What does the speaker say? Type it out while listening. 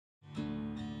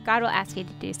God will ask you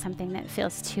to do something that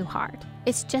feels too hard.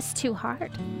 It's just too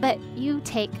hard. But you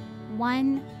take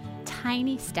one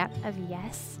tiny step of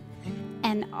yes,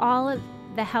 and all of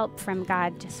the help from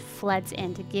God just floods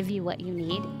in to give you what you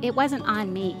need. It wasn't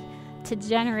on me to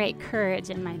generate courage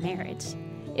in my marriage.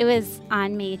 It was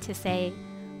on me to say,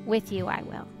 with you I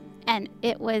will. And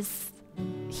it was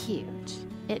huge.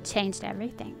 It changed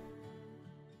everything.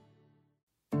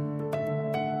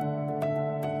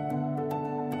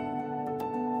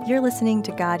 You're listening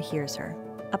to God Hears Her,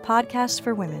 a podcast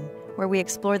for women where we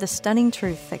explore the stunning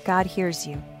truth that God hears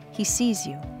you, He sees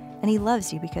you, and He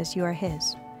loves you because you are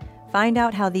His. Find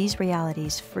out how these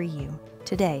realities free you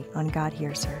today on God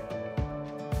Hears Her.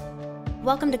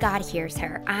 Welcome to God Hears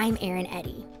Her. I'm Erin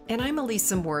Eddy. And I'm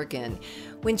Elisa Morgan.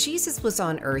 When Jesus was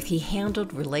on earth, He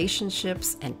handled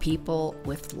relationships and people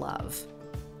with love.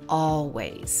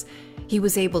 Always. He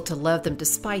was able to love them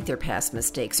despite their past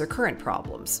mistakes or current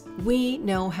problems. We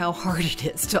know how hard it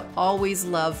is to always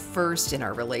love first in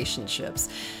our relationships.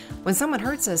 When someone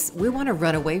hurts us, we want to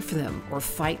run away from them or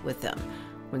fight with them.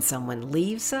 When someone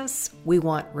leaves us, we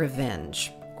want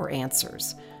revenge or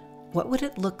answers. What would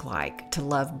it look like to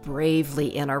love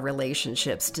bravely in our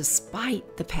relationships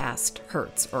despite the past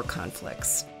hurts or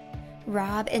conflicts?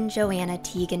 Rob and Joanna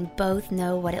Teagan both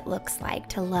know what it looks like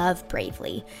to love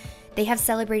bravely. They have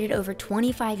celebrated over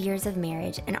 25 years of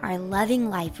marriage and are loving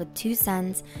life with 2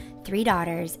 sons, 3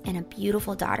 daughters, and a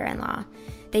beautiful daughter-in-law.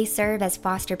 They serve as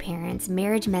foster parents,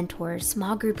 marriage mentors,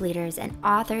 small group leaders, and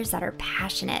authors that are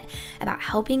passionate about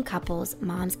helping couples,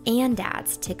 moms and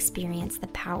dads, to experience the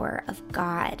power of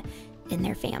God in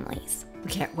their families.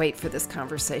 We can't wait for this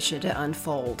conversation to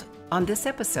unfold on this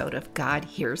episode of God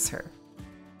Hears Her.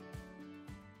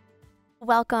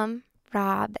 Welcome,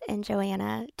 Rob and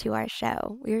Joanna, to our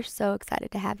show. We're so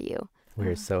excited to have you.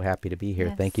 We're so happy to be here.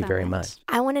 Yes, Thank you so very much. much.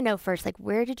 I want to know first,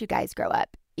 where did you guys grow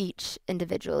up, each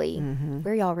individually?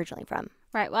 Where are y'all originally from?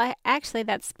 Right. Well, actually,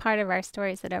 that's part of our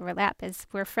stories that overlap is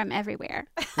we're from everywhere.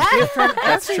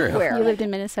 That's true. You lived in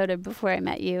Minnesota before I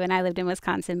met you, and I lived in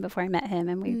Wisconsin before I met him,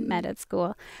 and we met at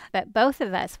school. But both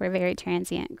of us were very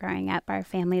transient growing up. Our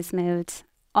families moved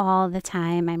all the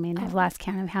time. I mean, I've lost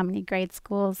count of how many grade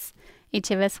schools each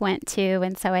of us went to.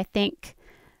 And so I think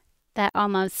that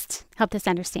almost helped us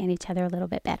understand each other a little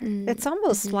bit better. It's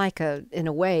almost like in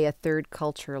a way, a third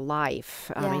culture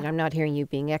life. I mean, I'm not hearing you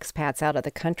being expats out of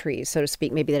the country, so to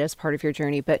speak. Maybe that is part of your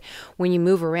journey. But when you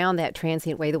move around that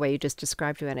transient way, the way you just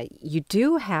described, Joanna, you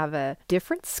do have a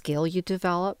different skill you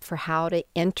develop for how to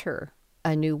enter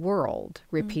a new world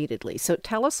repeatedly. So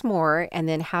tell us more, and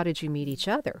then how did you meet each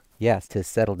other? Yes, to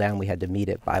settle down, we had to meet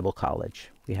at Bible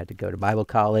college. We had to go to Bible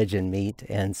college and meet.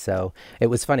 And so it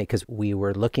was funny because we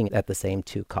were looking at the same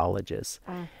 2 colleges.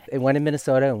 And one in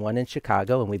Minnesota and one in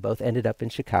Chicago, and we both ended up in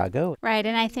Chicago. Right.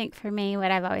 And I think for me, what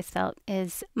I've always felt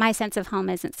is my sense of home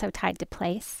isn't so tied to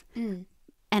place. And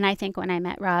I think when I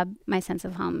met Rob, my sense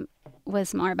of home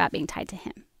was more about being tied to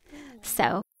him.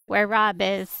 So where Rob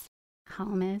is,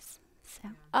 home is. So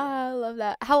I love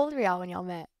that. How old were y'all when y'all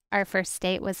met? our first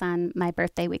date was on my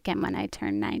birthday weekend when I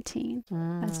turned 19.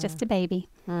 I was just a baby.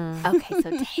 Okay,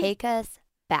 so take us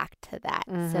back to that.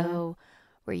 So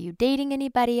were you dating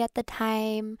anybody at the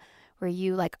time? Were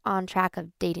you on track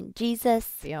of dating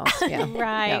Jesus? Yeah.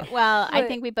 Right. Yeah. Well, I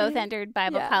think we both entered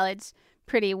Bible college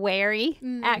pretty wary,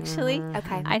 actually.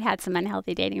 Okay. I'd had some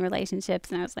unhealthy dating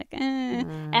relationships, and I was like,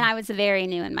 And I was very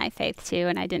new in my faith, too,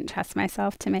 and I didn't trust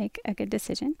myself to make a good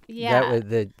decision. Yeah. That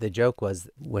was, the joke was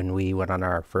when we went on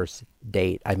our first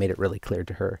date, I made it really clear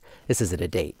to her, this isn't a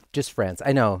date, just friends.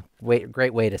 I know,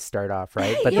 great way to start off,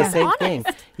 right? But the same thing.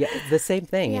 Yeah, the same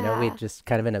thing. You know, we just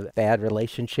kind of in a bad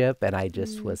relationship, and I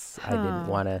just I didn't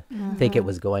want to think it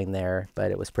was going there,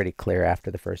 but it was pretty clear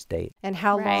after the first date. And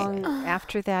how long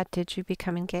after that did you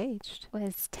become engaged? It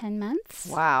was 10 months.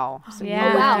 Wow. So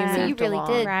yeah. Oh, wow. So you moved really along.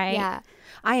 did. Right. Yeah.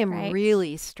 I am Right.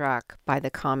 really struck by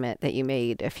the comment that you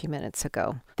made a few minutes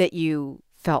ago, that you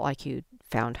felt like you'd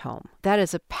found home. That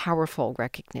is a powerful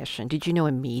recognition. Did you know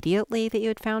immediately that you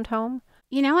had found home?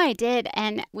 You know, I did.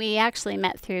 And we actually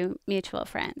met through mutual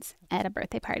friends at a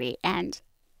birthday party. And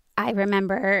I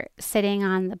remember sitting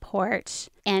on the porch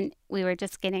and we were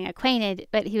just getting acquainted,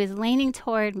 but he was leaning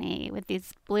toward me with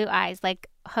these blue eyes, like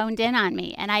honed in on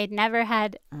me. And I had never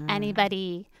had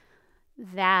anybody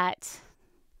that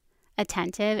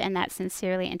attentive and that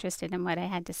sincerely interested in what I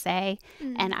had to say.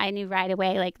 And I knew right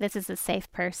away, like, this is a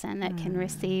safe person that can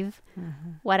receive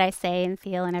what I say and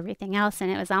feel and everything else. And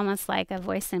it was almost like a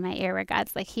voice in my ear where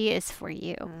God's like, he is for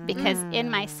you. Because in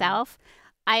myself,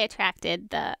 I attracted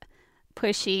the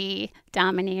pushy,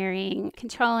 domineering,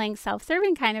 controlling,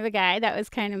 self-serving kind of a guy. That was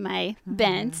kind of my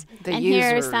bent. And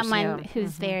here's someone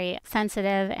who's very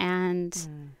sensitive and,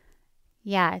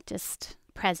 just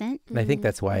present. And I think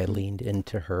that's why I leaned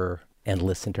into her and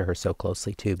listened to her so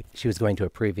closely, too. She was going to a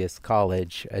previous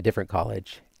college, a different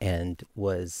college, and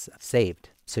was saved.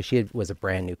 So she was a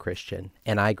brand new Christian.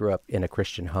 And I grew up in a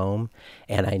Christian home,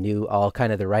 and I knew all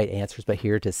kind of the right answers. But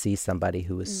here to see somebody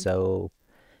who was so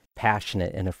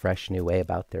passionate in a fresh new way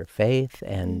about their faith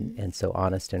and so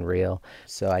honest and real.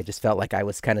 So I just felt like I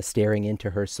was kind of staring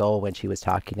into her soul when she was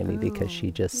talking to me because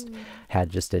she just had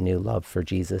just a new love for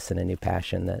Jesus and a new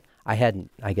passion that I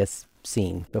hadn't, I guess,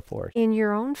 seen before. In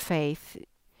your own faith,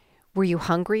 were you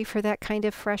hungry for that kind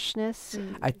of freshness?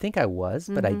 I think I was,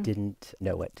 but I didn't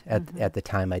know it. At the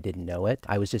time, I didn't know it.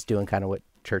 I was just doing kind of what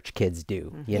church kids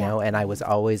do, you know, and I was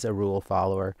always a rule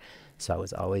follower. So I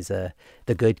was always the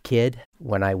good kid.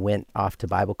 When I went off to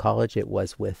Bible college, it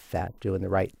was with that, doing the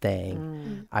right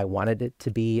thing. I wanted it to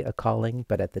be a calling,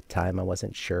 but at the time I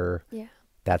wasn't sure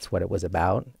that's what it was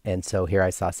about. And so here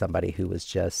I saw somebody who was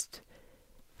just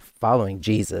following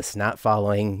Jesus, not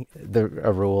following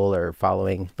a rule or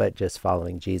but just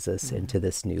following Jesus into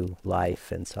this new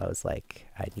life. And so I was like,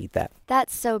 I need that.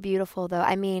 That's so beautiful, though.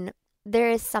 I mean, there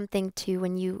is something too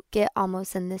when you get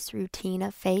almost in this routine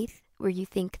of faith, where you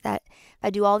think that if I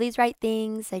do all these right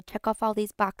things, I check off all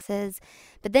these boxes,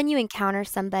 but then you encounter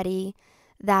somebody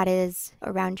that is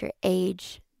around your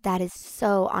age that is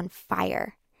so on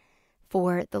fire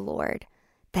for the Lord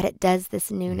that it does this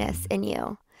newness in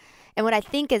you. And what I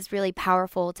think is really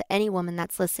powerful to any woman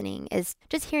that's listening is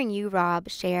just hearing you, Rob,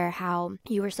 share how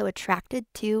you were so attracted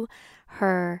to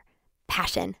her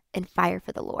passion and fire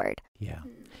for the Lord.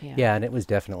 Yeah, and it was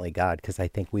definitely God, because I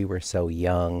think we were so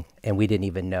young and we didn't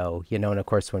even know, and of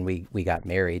course when we got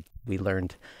married, we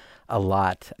learned a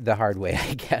lot the hard way,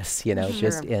 I guess,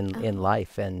 just in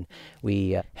life. And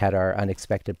we had our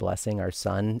unexpected blessing, our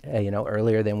son,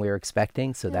 earlier than we were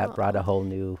expecting. So that brought a whole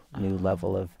new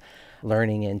level of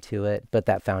learning into it. But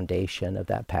that foundation of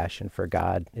that passion for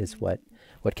God is what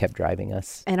kept driving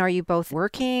us. And are you both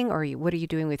working, or what are you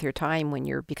doing with your time when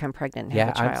you become pregnant and have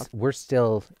a child? We're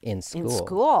still in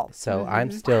school. So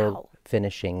I'm still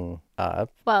finishing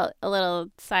up. Well, a little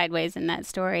sideways in that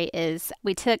story is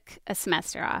we took a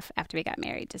semester off after we got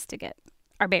married just to get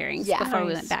our bearings before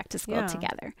we went back to school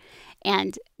together.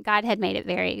 And God had made it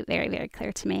very, very, very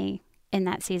clear to me in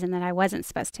that season that I wasn't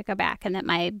supposed to go back, and that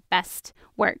my best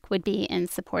work would be in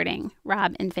supporting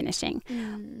Rob in finishing.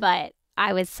 But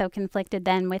I was so conflicted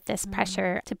then with this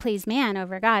pressure to please man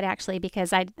over God, actually,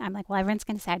 because I'm like, well, everyone's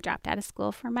going to say I dropped out of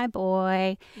school for my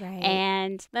boy,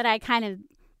 and that I kind of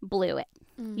blew it,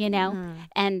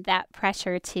 and that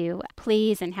pressure to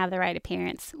please and have the right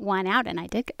appearance won out, and I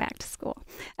did get back to school.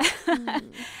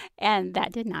 And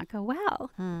that did not go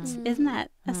well. Isn't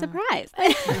that a surprise?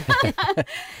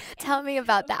 Tell me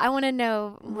about that. I want to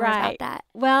know more about that.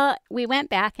 Well, we went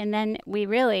back, and then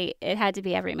it had to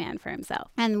be every man for himself.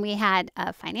 And we had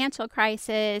a financial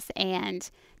crisis, and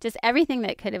just everything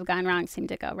that could have gone wrong seemed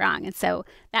to go wrong. And so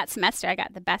that semester, I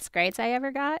got the best grades I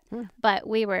ever got, but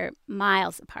we were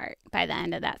miles apart by the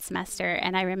end of that semester.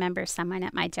 And I remember someone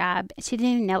at my job, she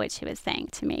didn't even know what she was saying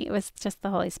to me. It was just the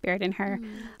Holy Spirit in her.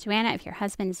 Joanna, if your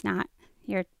husband is not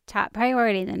your top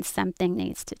priority, then something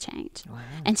needs to change. Wow.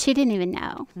 And she didn't even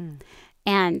know.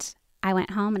 And I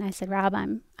went home and I said, Rob,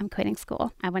 I'm quitting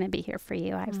school. I want to be here for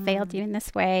you. I've failed you in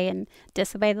this way and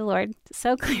disobeyed the Lord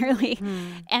so clearly.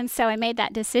 And so I made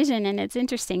that decision. And it's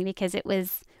interesting because it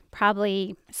was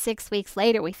probably 6 weeks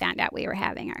later we found out we were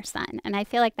having our son. And I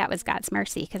feel like that was God's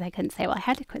mercy, because I couldn't say, well, I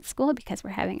had to quit school because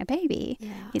we're having a baby.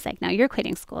 He's like, no, you're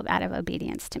quitting school out of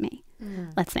obedience to me.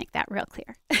 Let's make that real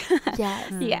clear.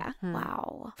 Yeah.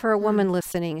 Wow. For a woman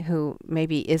listening who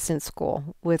maybe is in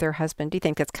school with her husband, do you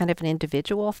think that's kind of an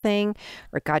individual thing,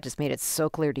 or God just made it so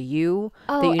clear to you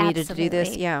that you needed to do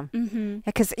this? Yeah.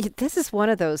 Because this is one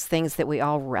of those things that we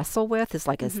all wrestle with. Is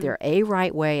like, is there a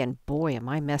right way? And boy, am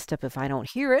I messed up if I don't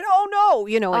hear it. Oh no,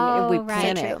 and we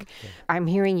panic. I'm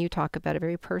hearing you talk about it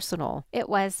very personal. It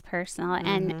was personal.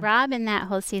 And Rob, in that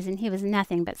whole season, he was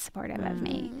nothing but supportive of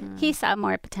me. He saw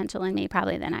more potential in me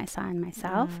probably than I saw in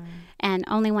myself, and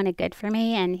only wanted good for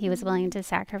me. And he was willing to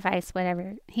sacrifice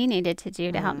whatever he needed to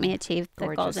do to help me achieve the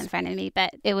goals in front of me.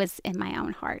 But it was in my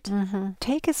own heart.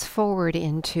 Take us forward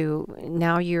into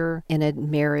now you're in a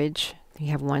marriage. You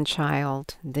have one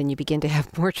child, then you begin to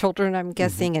have more children, I'm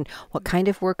guessing. And what kind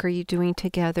of work are you doing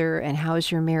together? And how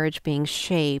is your marriage being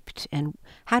shaped? And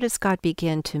how does God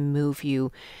begin to move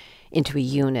you into a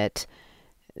unit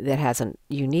that has a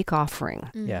unique offering.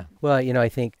 Yeah. Well, I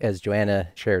think as Joanna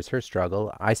shares her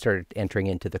struggle, I started entering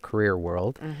into the career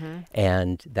world,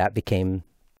 and that became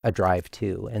a drive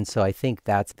too. And so I think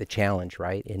that's the challenge,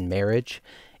 right, in marriage,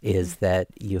 is that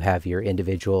you have your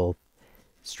individual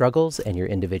struggles and your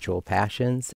individual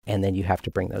passions, and then you have to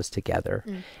bring those together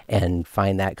and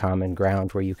find that common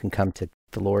ground where you can come to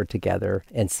the Lord together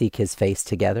and seek his face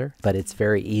together. But it's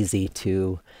very easy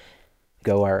to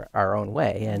go our own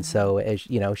way. And so, as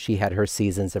she had her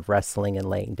seasons of wrestling and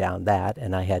laying down that,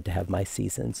 and I had to have my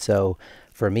seasons. So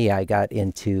for me, I got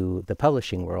into the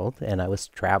publishing world, and I was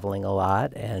traveling a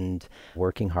lot and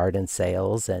working hard in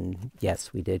sales. And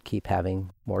yes, we did keep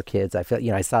having more kids. I felt,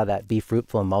 I saw that be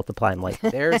fruitful and multiply. I'm like,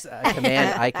 there's a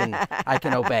command I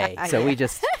can obey. So we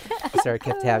just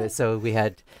kept having. So we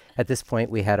had, at this point,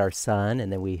 we had our son,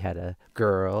 and then we had a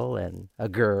girl and a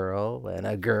girl and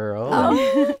a girl.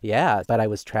 Oh. Yeah, but I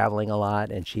was traveling a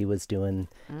lot, and she was doing,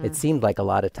 it seemed like a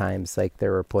lot of times, like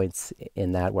there were points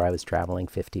in that where I was traveling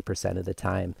 50% of the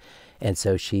time. And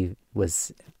so she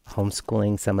was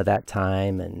homeschooling some of that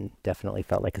time and definitely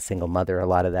felt like a single mother a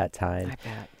lot of that time. I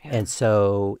bet, yeah. And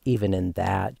so even in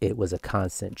that, it was a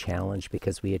constant challenge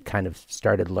because we had kind of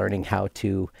started learning how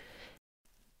to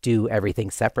do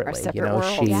everything separately. Separate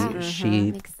worlds.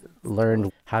 She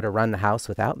learned how to run the house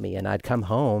without me, and I'd come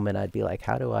home and I'd be like,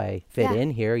 how do I fit in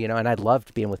here? And I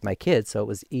loved being with my kids, so it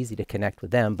was easy to connect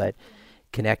with them, but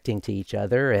connecting to each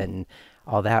other and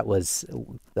all that was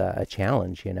a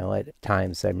challenge, at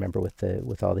times. I remember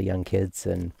with all the young kids,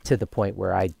 and to the point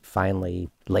where I finally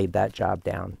laid that job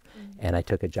down and I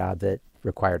took a job that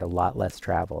required a lot less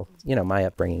travel. My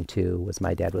upbringing too was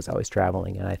my dad was always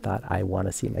traveling, and I thought, I want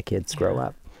to see my kids grow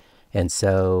up. And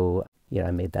so,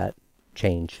 I made that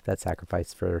change, that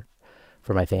sacrifice for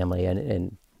my family,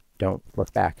 and don't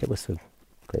look back. It was a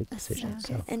great decision.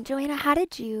 So. And Joanna, how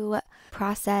did you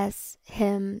process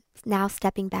him now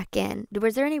stepping back in?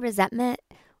 Was there any resentment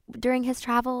during his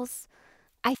travels?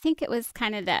 I think it was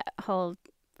kind of that whole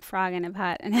frog in a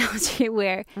pot analogy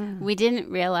where we didn't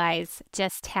realize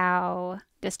just how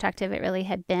destructive it really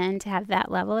had been to have that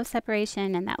level of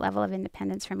separation and that level of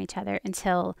independence from each other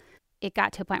until it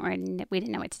got to a point where we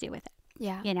didn't know what to do with it.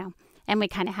 Yeah. And we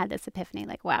kind of had this epiphany,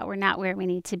 like, wow, we're not where we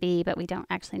need to be, but we don't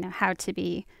actually know how to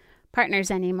be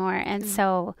partners anymore. And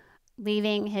so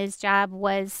leaving his job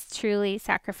was truly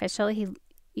sacrificial.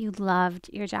 You loved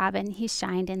your job, and he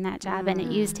shined in that job, and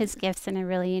it used his gifts in a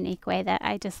really unique way that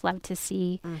I just love to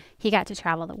see. He got to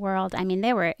travel the world. I mean,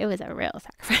 it was a real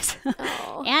sacrifice.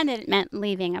 And it meant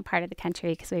leaving a part of the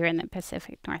country because we were in the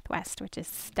Pacific Northwest, which is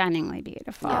stunningly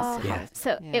beautiful. Yes. Yeah.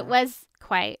 So it was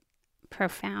quite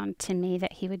profound to me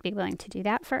that he would be willing to do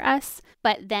that for us.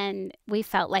 But then we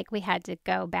felt like we had to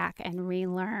go back and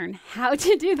relearn how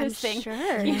to do this thing. Sure.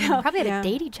 Probably had to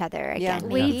date each other again.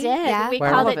 We did. Yeah. We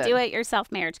Well, called I it love do-it-yourself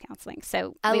marriage counseling.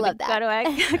 So I we love would that. go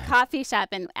to a coffee shop,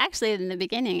 and actually in the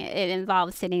beginning it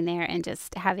involved sitting there and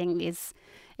just having these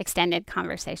extended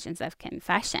conversations of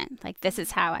confession. Like, this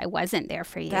is how I wasn't there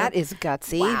for you. That is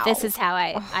gutsy. Wow. This is how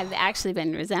I've actually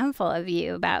been resentful of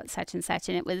you about such and such.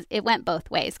 And it went both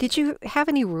ways. Did you have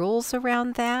any rules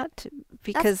around that?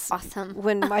 Because That's awesome.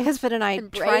 when my husband and I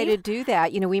And try to brave. do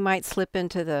that, we might slip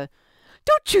into the,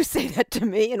 don't you say that to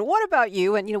me, and what about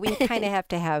you? And, we kind of have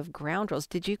to have ground rules.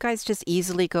 Did you guys just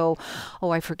easily go, oh,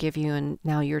 I forgive you, and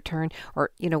now your turn? Or,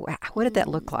 what did that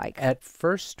look like? At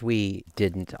first, we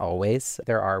didn't always.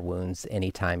 There are wounds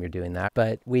anytime you're doing that.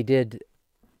 But we did,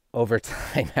 over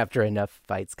time, after enough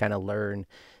fights, kind of learn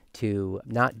to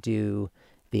not do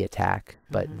the attack,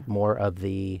 but more of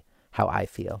the how I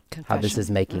feel, how this is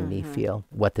making me feel,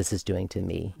 what this is doing to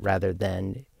me, rather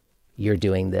than you're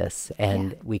doing this.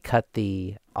 And we cut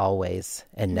the always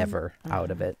and never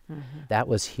out of it. That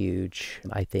was huge.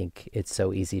 I think it's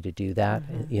so easy to do that,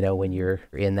 when you're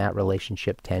in that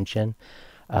relationship tension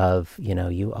of,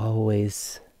 you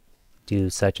always do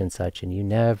such and such and you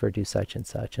never do such and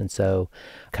such. And so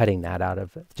cutting that out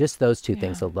of just those two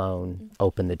things alone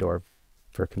open the door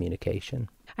for communication.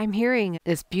 I'm hearing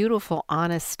this beautiful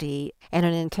honesty and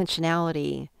an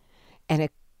intentionality and a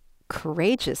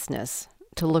courageousness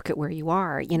to look at where you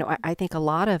are. I think a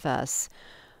lot of us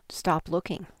stop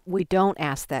looking. We don't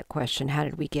ask that question, how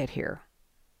did we get here?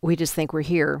 We just think we're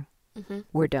here,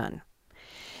 we're done.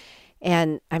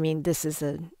 And I mean, this is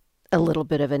a little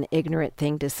bit of an ignorant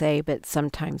thing to say, but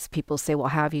sometimes people say, well,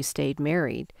 how have you stayed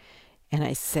married? And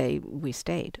I say, we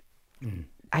stayed.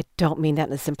 I don't mean that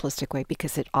in a simplistic way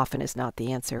because it often is not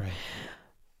the answer. Right.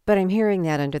 But I'm hearing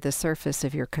that under the surface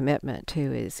of your commitment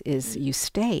too is you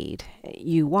stayed,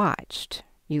 you watched,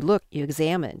 you looked, you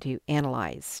examined, you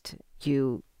analyzed,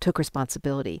 you took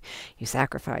responsibility, you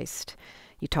sacrificed,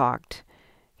 you talked,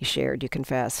 you shared, you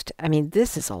confessed. I mean,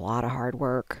 this is a lot of hard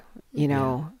work, you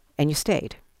know, and you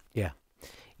stayed. Yeah.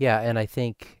 Yeah, and I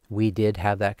think we did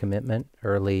have that commitment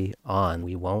early on.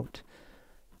 We won't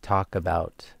talk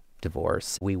about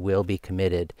divorce. We will be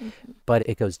committed, but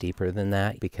it goes deeper than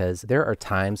that, because there are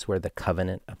times where the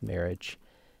covenant of marriage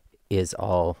is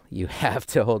all you have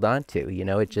to hold on to. You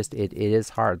know, it is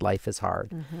hard. Life is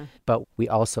hard. But we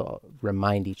also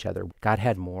remind each other God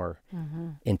had more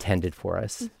intended for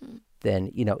us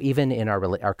than, you know, even in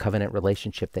our covenant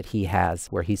relationship that he has,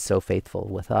 where he's so faithful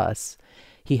with us.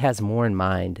 He has more in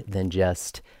mind than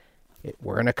just,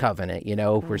 we're in a covenant, you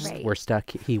know, we're stuck.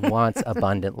 He wants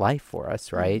abundant life for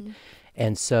us, right?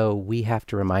 And so we have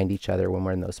to remind each other when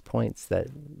we're in those points that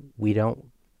we don't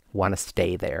want to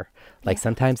stay there. Like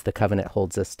sometimes the covenant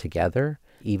holds us together,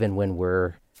 even when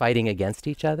we're fighting against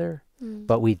each other,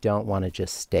 but we don't want to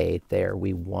just stay there.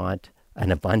 We want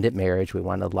an abundant marriage. We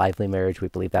want a lively marriage. We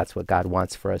believe that's what God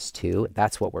wants for us too.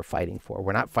 That's what we're fighting for.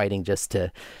 We're not fighting just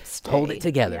to hold it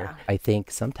together. I think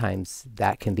sometimes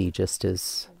that can be just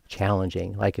as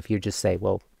challenging. Like if you just say,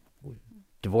 well,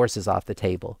 divorce is off the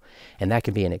table, and that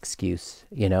can be an excuse,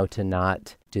 you know, to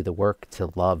not do the work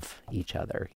to love each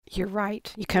other. You're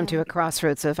right. You come to a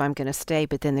crossroads of I'm going to stay,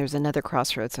 but then there's another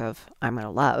crossroads of I'm going to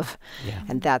love.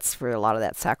 And that's where a lot of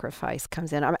that sacrifice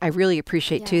comes in. I really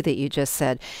appreciate too that you just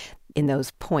said in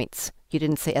those points. You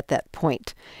didn't say at that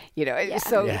point, you know.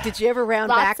 So did you ever round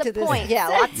Lots back of to this? points. Yeah,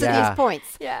 lots of these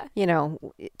points. Yeah. You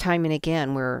know, time and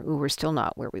again, we're still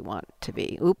not where we want to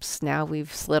be. Oops, now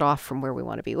we've slid off from where we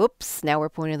want to be. Oops, now we're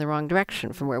pointing in the wrong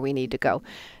direction from where we need to go.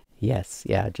 Yes,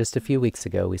 yeah. Just a few weeks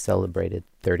ago, we celebrated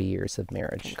 30 years of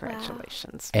marriage.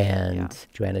 Congratulations. And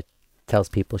Joanna tells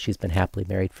people she's been happily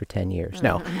married for 10 years.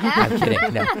 No, I'm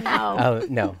kidding. No.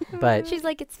 No, but she's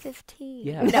like, it's 15.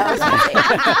 Yeah.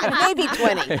 No, maybe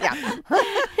 20. Yeah.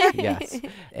 Yes.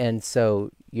 And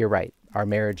so you're right. Our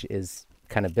marriage is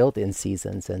kind of built in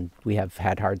seasons, and we have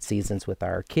had hard seasons with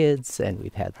our kids, and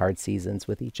we've had hard seasons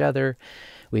with each other.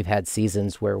 We've had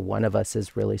seasons where one of us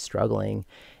is really struggling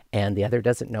and the other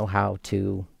doesn't know how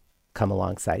to come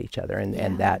alongside each other,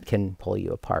 and that can pull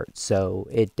you apart. So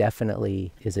it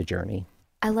definitely is a journey.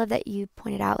 I love that you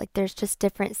pointed out, like, there's just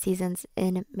different seasons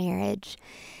in marriage.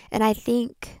 And I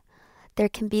think there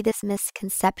can be this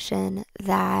misconception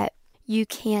that you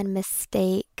can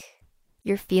mistake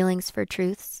your feelings for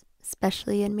truths,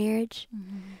 especially in marriage,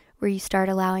 where you start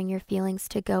allowing your feelings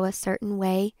to go a certain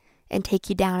way and take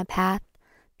you down a path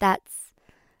that's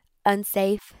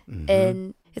unsafe.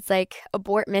 And it's like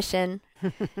abort mission,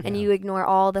 and you ignore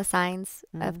all the signs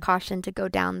of caution to go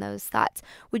down those thoughts.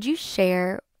 Would you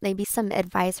share maybe some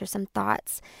advice or some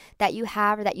thoughts that you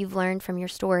have or that you've learned from your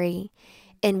story,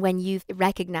 and when you've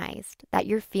recognized that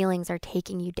your feelings are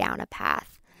taking you down a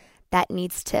path that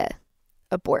needs to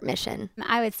abort mission?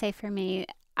 I would say for me,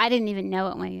 I didn't even know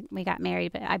it when we got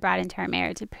married, but I brought into our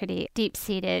marriage a pretty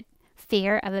deep-seated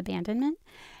fear of abandonment.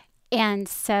 And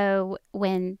so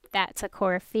when that's a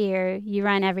core fear, you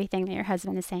run everything that your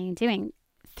husband is saying and doing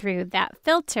through that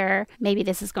filter. Maybe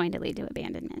this is going to lead to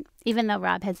abandonment. Even though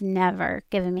Rob has never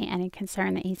given me any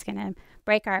concern that he's going to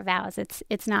break our vows,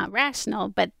 it's not rational,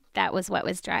 but that was what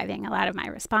was driving a lot of my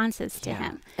responses to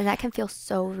him. And that can feel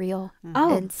so real.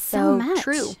 Oh, and so much.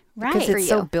 True. Right. Because it's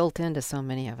so built into so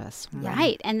many of us.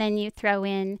 Right. And then you throw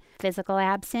in physical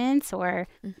absence or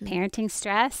parenting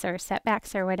stress or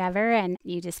setbacks or whatever, and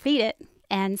you just feed it.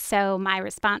 And so my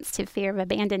response to fear of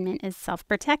abandonment is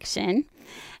self-protection.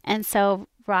 And so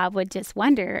Rob would just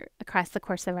wonder across the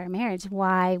course of our marriage,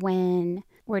 why when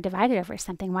we're divided over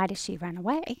something, why does she run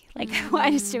away? Like, why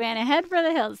does Joanna head for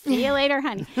the hills? See you later,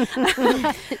 honey.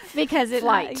 Because it's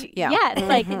flight. It's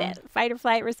like a fight or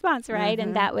flight response, right?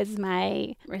 And that was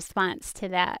my response to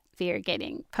that fear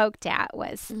getting poked at,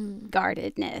 was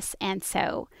guardedness. And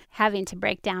so having to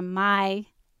break down my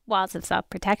walls of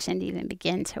self-protection to even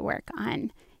begin to work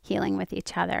on healing with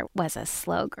each other was a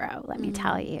slow grow, let me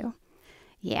tell you.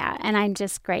 Yeah, and I'm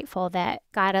just grateful that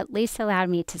God at least allowed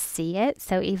me to see it.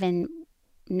 So even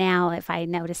now, if I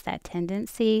notice that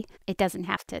tendency, it doesn't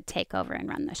have to take over and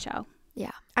run the show.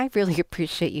 Yeah. I really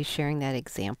appreciate you sharing that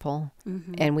example.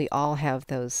 And we all have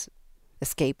those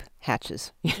escape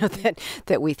hatches, you know,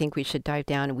 that we think we should dive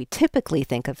down. And we typically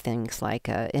think of things like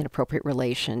an inappropriate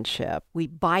relationship. We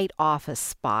bite off a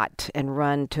spot and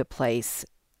run to a place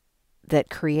that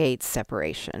creates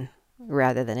separation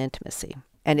rather than intimacy.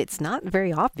 And it's not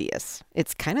very obvious.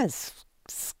 It's kind of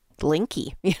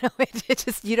slinky, you know, it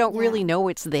just, you don't really know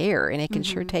it's there, and it can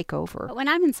sure take over. But when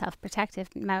I'm in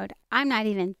self-protective mode, I'm not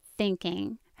even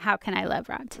thinking, how can I love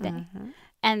Rob today?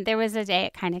 And there was a day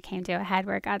it kind of came to a head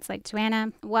where God's like,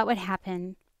 Joanna, what would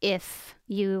happen if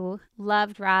you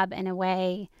loved Rob in a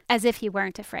way as if you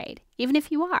weren't afraid, even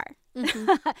if you are.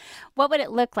 Mm-hmm. What would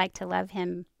it look like to love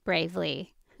him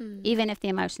bravely, even if the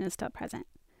emotion is still present?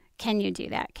 Can you do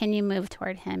that? Can you move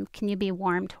toward him? Can you be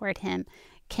warm toward him?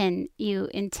 Can you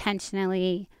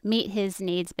intentionally meet his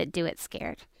needs but do it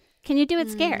scared? Can you do it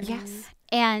scared? Yes.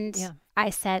 And I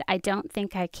said, I don't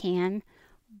think I can,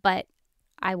 but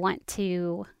I want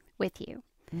to with you.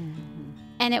 Mm-hmm.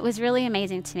 And it was really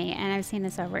amazing to me, and I've seen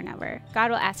this over and over.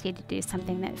 God will ask you to do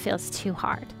something that feels too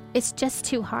hard. It's just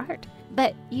too hard.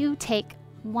 But you take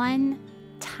one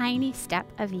tiny step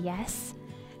of yes,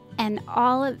 and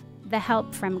all of the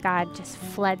help from God just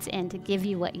floods in to give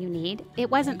you what you need. It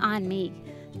wasn't on me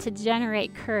to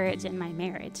generate courage in my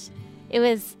marriage. It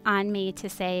was on me to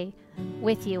say,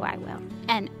 with you I will.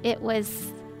 And it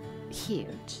was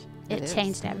huge. It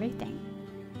changed everything.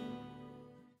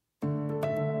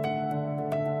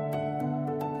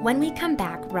 When we come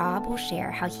back, Rob will share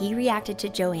how he reacted to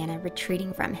Joanna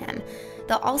retreating from him.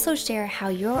 They'll also share how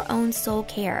your own soul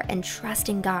care and trust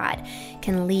in God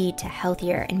can lead to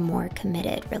healthier and more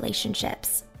committed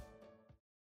relationships.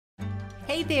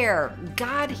 Hey there!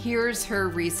 God Hears Her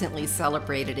recently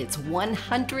celebrated its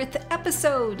 100th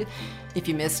episode. If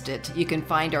you missed it, you can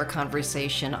find our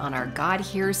conversation on our God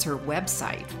Hears Her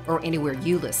website or anywhere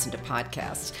you listen to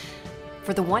podcasts.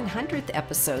 For the 100th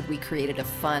episode, we created a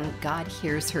fun God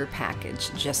Hears Her package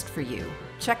just for you.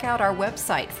 Check out our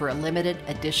website for a limited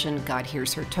edition God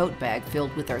Hears Her tote bag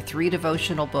filled with our 3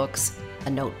 devotional books,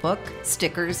 a notebook,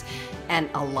 stickers,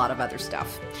 and a lot of other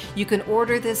stuff. You can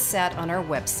order this set on our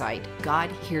website,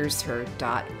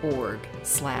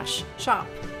 godhearsher.org/shop.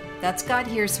 That's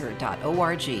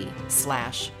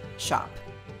godhearsher.org/shop.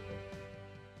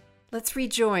 Let's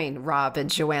rejoin Rob and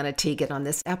Joanna Teagan on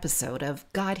this episode of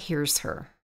God Hears Her.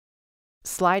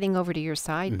 Sliding over to your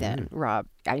side then, Rob.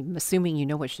 I'm assuming you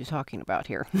know what she's talking about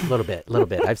here. A little bit.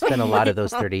 I've spent a lot of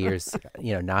those 30 years,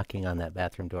 knocking on that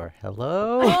bathroom door.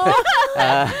 Hello?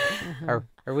 Are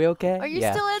we okay? Are you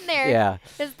still in there? Yeah.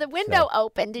 Is the window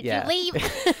open? Did you leave?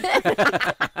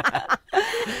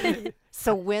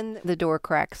 So when the door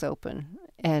cracks open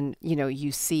and,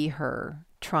 you see her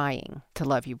trying to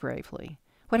love you bravely,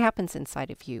 what happens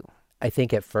inside of you? I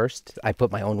think at first I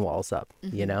put my own walls up,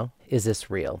 is this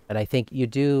real? And I think you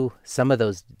do some of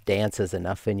those dances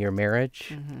enough in your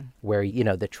marriage where,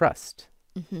 the trust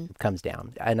comes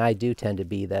down. And I do tend to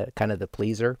be the kind of the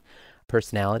pleaser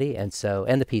personality. And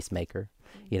the peacemaker,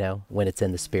 when it's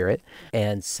in the spirit.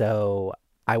 And so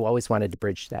I always wanted to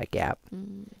bridge that gap.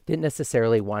 Didn't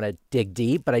necessarily want to dig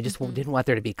deep, but I just didn't want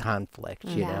there to be conflict,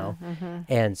 you know?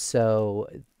 And so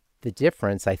the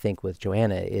difference, I think, with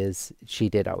Joanna is she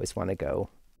did always want to go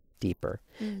deeper.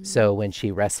 So when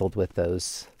she wrestled with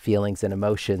those feelings and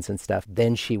emotions and stuff,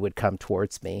 then she would come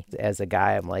towards me. As a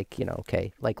guy, I'm like,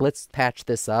 okay, let's patch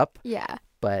this up. Yeah.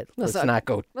 But let's not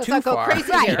go too far.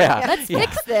 Crazy. Right. Yeah. Let's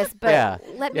fix this, but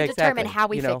let me determine how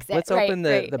we fix it. Let's open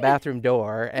the bathroom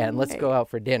door and let's go out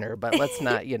for dinner, but let's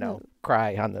not,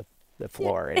 cry on the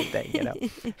floor or anything,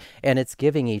 And it's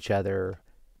giving each other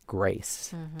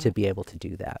grace to be able to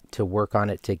do that, to work on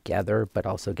it together, but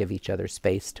also give each other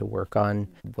space to work on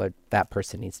what that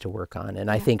person needs to work on.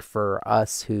 And I think for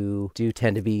us who do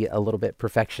tend to be a little bit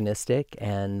perfectionistic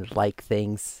and like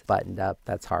things buttoned up,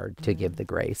 that's hard to give the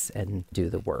grace and do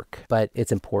the work. But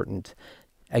it's important,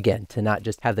 again, to not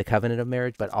just have the covenant of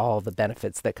marriage, but all the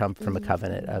benefits that come from a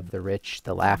covenant of the rich,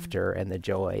 the laughter and the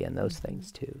joy and those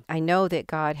things too. I know that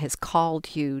God has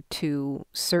called you to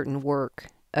certain work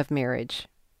of marriage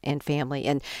and family.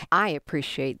 And I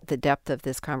appreciate the depth of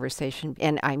this conversation.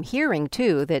 And I'm hearing,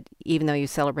 too, that even though you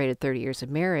celebrated 30 years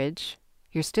of marriage,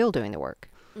 you're still doing the work,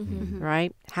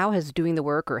 right? How has doing the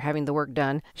work or having the work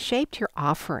done shaped your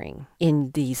offering in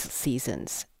these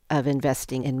seasons of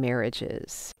investing in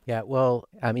marriages? Yeah, well,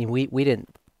 I mean, we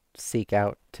didn't seek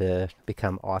out to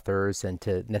become authors and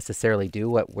to necessarily do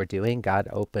what we're doing. God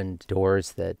opened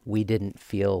doors that we didn't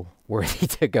feel worthy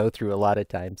to go through a lot of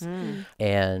times.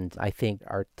 And I think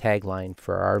our tagline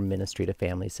for our ministry to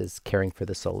families is caring for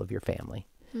the soul of your family.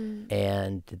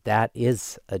 And that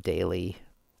is a daily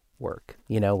work.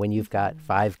 When you've got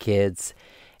 5 kids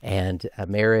and a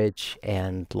marriage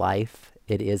and life,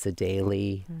 it is a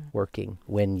daily working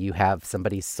when you have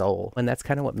somebody's soul. And that's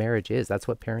kind of what marriage is. That's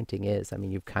what parenting is. I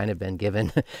mean, you've kind of been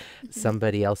given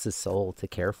somebody else's soul to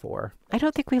care for. I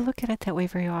don't think we look at it that way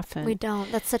very often. We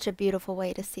don't. That's such a beautiful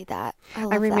way to see that.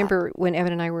 I remember when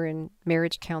Evan and I were in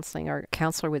marriage counseling, our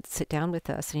counselor would sit down with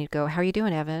us and he'd go, "How are you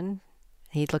doing, Evan?" And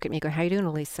he'd look at me and go, "How are you doing,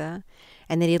 Elisa?"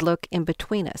 And then he'd look in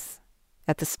between us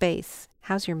at the space.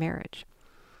 "How's your marriage?"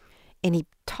 And he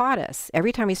taught us,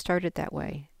 every time he started that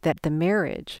way, that the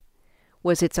marriage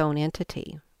was its own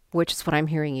entity, which is what I'm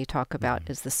hearing you talk about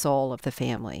as the soul of the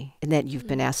family, and that you've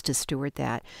been asked to steward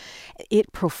that.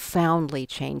 It profoundly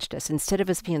changed us. Instead of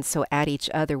us being so at each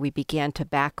other, we began to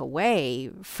back away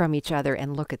from each other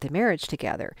and look at the marriage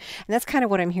together. And that's kind of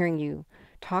what I'm hearing you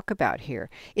talk about here.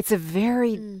 It's a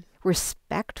very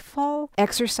respectful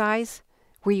exercise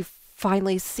where you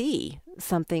finally see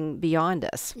something beyond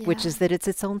us, which is that it's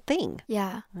its own thing.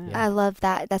 Yeah. I love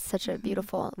that. That's such a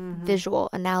beautiful visual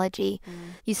analogy.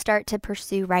 You start to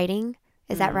pursue writing.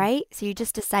 Is that right? So you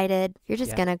just decided you're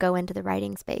just going to go into the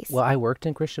writing space. Well, I worked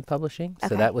in Christian publishing,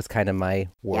 so that was kind of my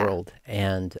world,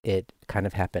 and it kind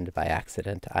of happened by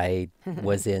accident. I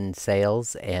was in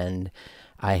sales, and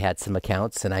I had some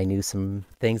accounts, and I knew some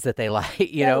things that they like,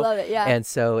 you know. I love it, And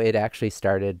so it actually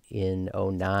started in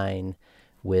 2009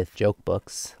 with joke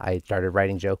books. I started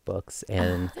writing joke books,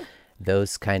 and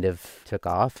those kind of took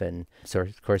off. And so,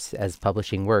 of course, as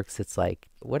publishing works, it's like,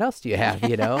 what else do you have,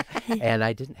 you know? And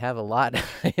I didn't have a lot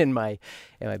in my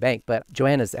bank. But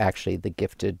Joanna's actually the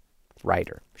gifted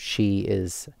writer. She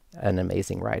is an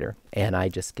amazing writer, and I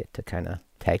just get to kind of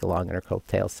tag along in her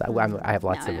coattails. I have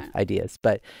lots of ideas,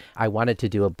 but I wanted to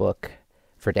do a book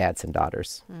for dads and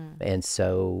daughters. And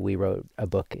so we wrote a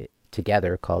book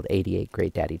together called 88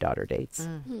 Great Daddy-Daughter Dates.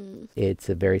 It's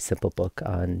a very simple book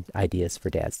on ideas for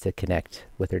dads to connect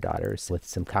with their daughters, with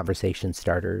some conversation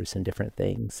starters and different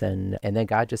things. And then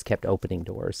God just kept opening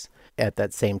doors. At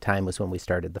that same time was when we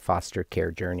started the foster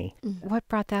care journey. What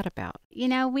brought that about? You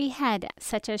know, we had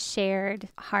such a shared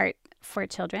heart for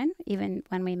children, even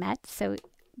when we met. So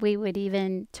we would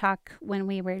even talk when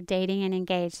we were dating and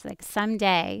engaged, like,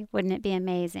 someday, wouldn't it be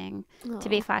amazing to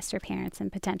be foster parents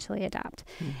and potentially adopt?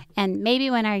 And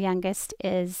maybe when our youngest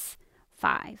is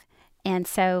 5. And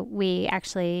so we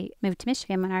actually moved to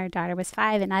Michigan when our daughter was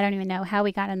 5. And I don't even know how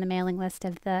we got on the mailing list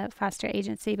of the foster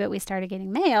agency, but we started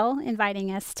getting mail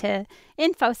inviting us to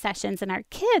info sessions. And our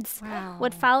kids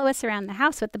would follow us around the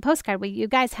house with the postcard. Well, you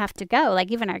guys have to go.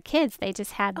 Like, even our kids, they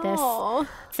just had this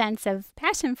sense of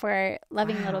passion for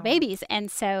loving little babies. And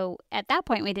so at that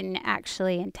point, we didn't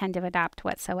actually intend to adopt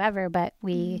whatsoever, but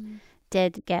we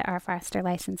did get our foster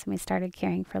license, and we started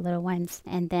caring for little ones.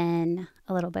 And then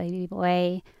a little baby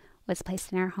boy was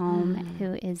placed in our home,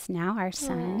 who is now our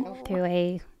son, through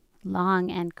a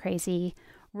long and crazy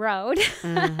road.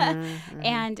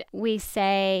 And we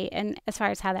say, and as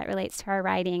far as how that relates to our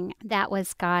writing, that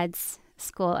was God's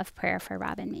school of prayer for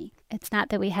Rob and me. It's not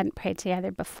that we hadn't prayed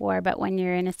together before, but when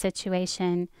you're in a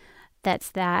situation that's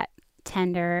that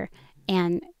tender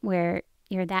and where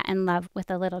you're that in love with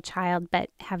a little child, but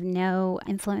have no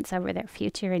influence over their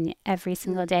future, and every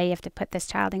single day you have to put this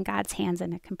child in God's hands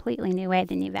in a completely new way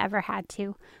than you've ever had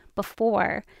to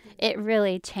before, it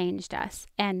really changed us.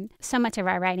 And so much of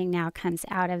our writing now comes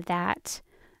out of that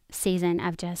season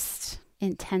of just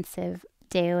intensive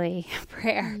daily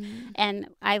prayer. And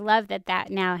I love that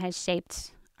now has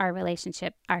shaped our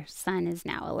relationship. Our son is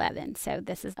now 11. So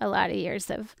this is a lot of years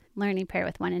of learning prayer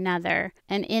with one another.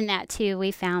 And in that too,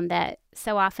 we found that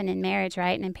so often in marriage,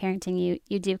 right, and in parenting,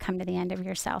 you do come to the end of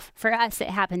yourself. For us, it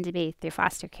happened to be through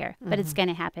foster care, but it's going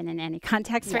to happen in any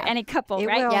context for any couple, it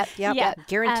right? Will. Yep.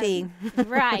 Guarantee.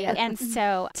 Right. And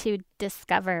so to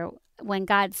discover when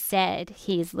God said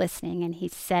he's listening and he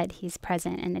said he's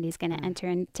present and that he's going to enter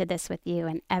into this with you,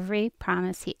 and every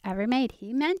promise he ever made,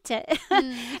 he meant it.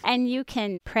 And you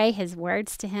can pray his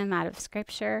words to him out of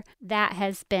scripture. That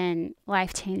has been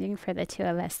life-changing for the two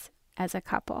of us as a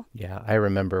couple. Yeah, I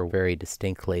remember very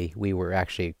distinctly, we were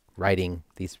actually writing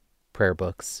these prayer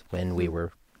books when we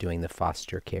were doing the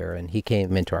foster care, and he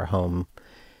came into our home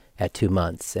at 2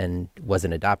 months and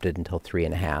wasn't adopted until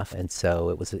 3.5. And so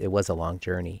it was a long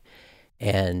journey.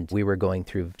 And we were going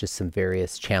through just some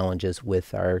various challenges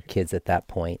with our kids at that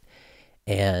point,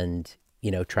 and, you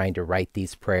know, trying to write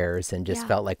these prayers, and just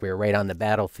felt like we were right on the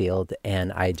battlefield.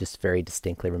 And I just very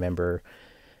distinctly remember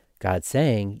God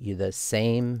saying, you the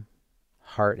same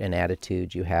heart and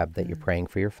attitude you have that you're praying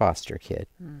for your foster kid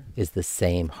is the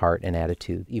same heart and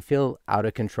attitude. You feel out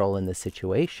of control in the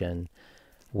situation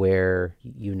where,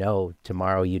 you know,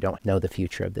 tomorrow you don't know the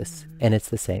future of this. And it's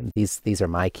the same. These are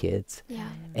my kids.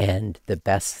 And the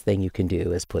best thing you can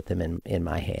do is put them in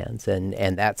my hands.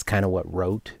 And that's kind of what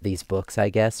wrote these books, I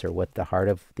guess, or what the heart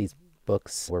of these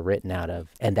books were written out of.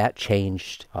 And that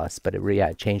changed us, but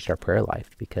it changed our prayer life,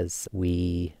 because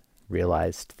we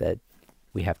realized that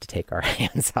we have to take our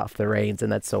hands off the reins,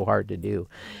 and that's so hard to do.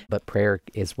 But prayer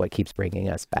is what keeps bringing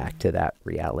us back to that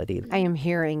reality. I am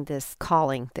hearing this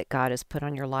calling that God has put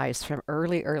on your lives from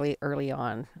early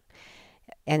on.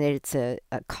 And it's a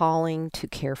calling to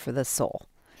care for the soul.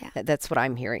 Yeah. That's what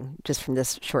I'm hearing just from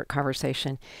this short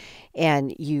conversation.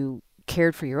 And you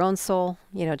cared for your own soul,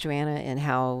 Joanna, and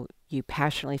how you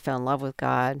passionately fell in love with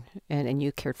God, and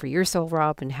you cared for your soul,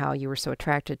 Rob, and how you were so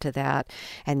attracted to that.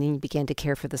 And then you began to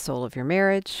care for the soul of your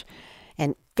marriage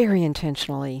and very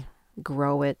intentionally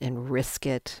grow it and risk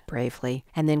it bravely.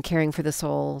 And then caring for the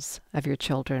souls of your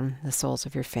children, the souls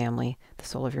of your family, the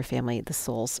soul of your family, the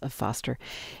souls of Foster.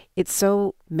 It's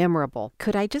so memorable.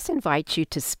 Could I just invite you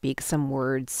to speak some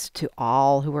words to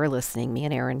all who are listening, me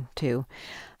and Aaron too,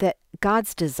 that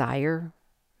God's desire,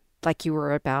 like you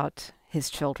were about his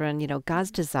children,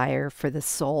 God's desire for the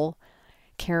soul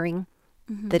caring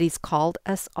that he's called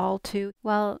us all to?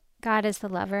 Well, God is the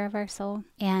lover of our soul.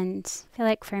 And I feel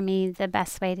like for me, the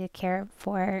best way to care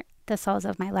for the souls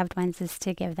of my loved ones is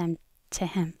to give them to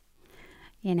him,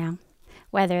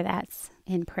 whether that's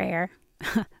in prayer.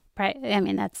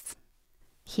 That's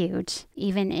huge.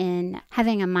 Even in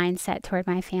having a mindset toward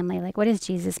my family, like what is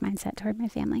Jesus' mindset toward my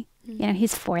family?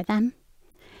 He's for them.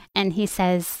 And he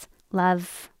says,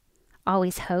 love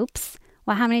always hopes.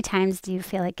 Well, how many times do you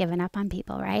feel like giving up on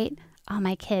people, right? Oh,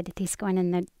 my kid, he's going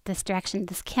in this direction.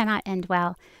 This cannot end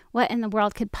well. What in the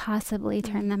world could possibly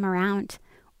turn them around?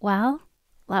 Well,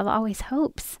 love always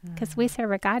hopes because we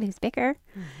serve a God who's bigger,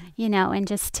 and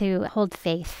just to hold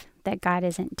faith that God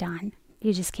isn't done.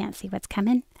 You just can't see what's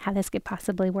coming, how this could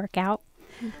possibly work out.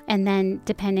 And then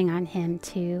depending on him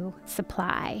to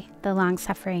supply the long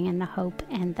suffering and the hope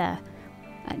and the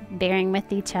bearing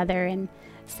with each other and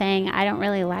saying, I don't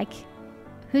really like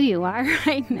who you are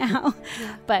right now.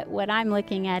 But what I'm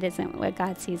looking at isn't what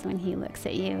God sees when he looks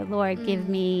at you. Lord, give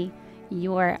me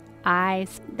your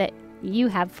eyes that you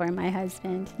have for my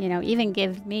husband. Even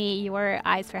give me your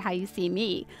eyes for how you see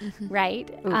me, right?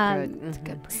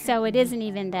 Good. So it isn't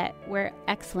even that we're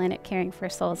excellent at caring for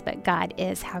souls, but God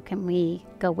is. How can we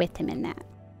go with him in that?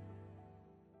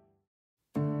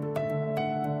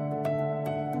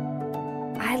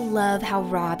 I love how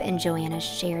Rob and Joanna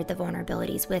shared the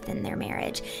vulnerabilities within their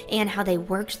marriage and how they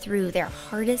worked through their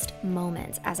hardest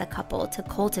moments as a couple to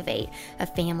cultivate a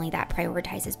family that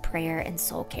prioritizes prayer and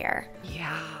soul care.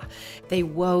 Yeah, they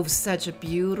wove such a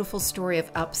beautiful story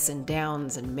of ups and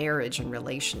downs in marriage and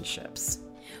relationships.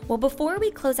 Well, before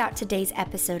we close out today's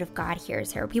episode of God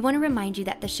Hears Her, we want to remind you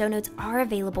that the show notes are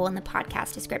available in the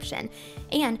podcast description,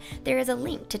 and there is a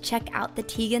link to check out the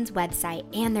Teagans' website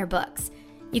and their books.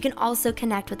 You can also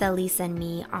connect with Elisa and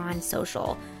me on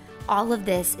social. All of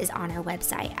this is on our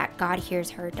website at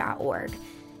godhearsher.org.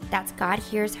 That's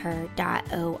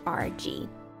godhearsher.org.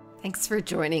 Thanks for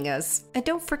joining us. And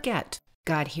don't forget,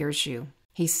 God hears you,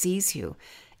 he sees you,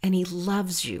 and he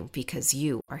loves you because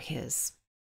you are his.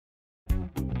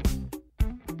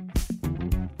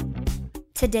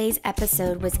 Today's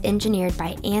episode was engineered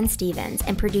by Ann Stevens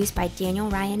and produced by Daniel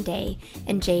Ryan Day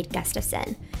and Jade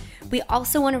Gustafson. We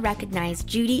also want to recognize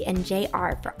Judy and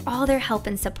JR for all their help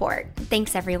and support.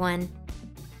 Thanks, everyone.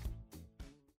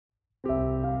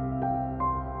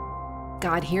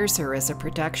 God Hears Her is a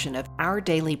production of Our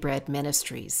Daily Bread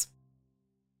Ministries.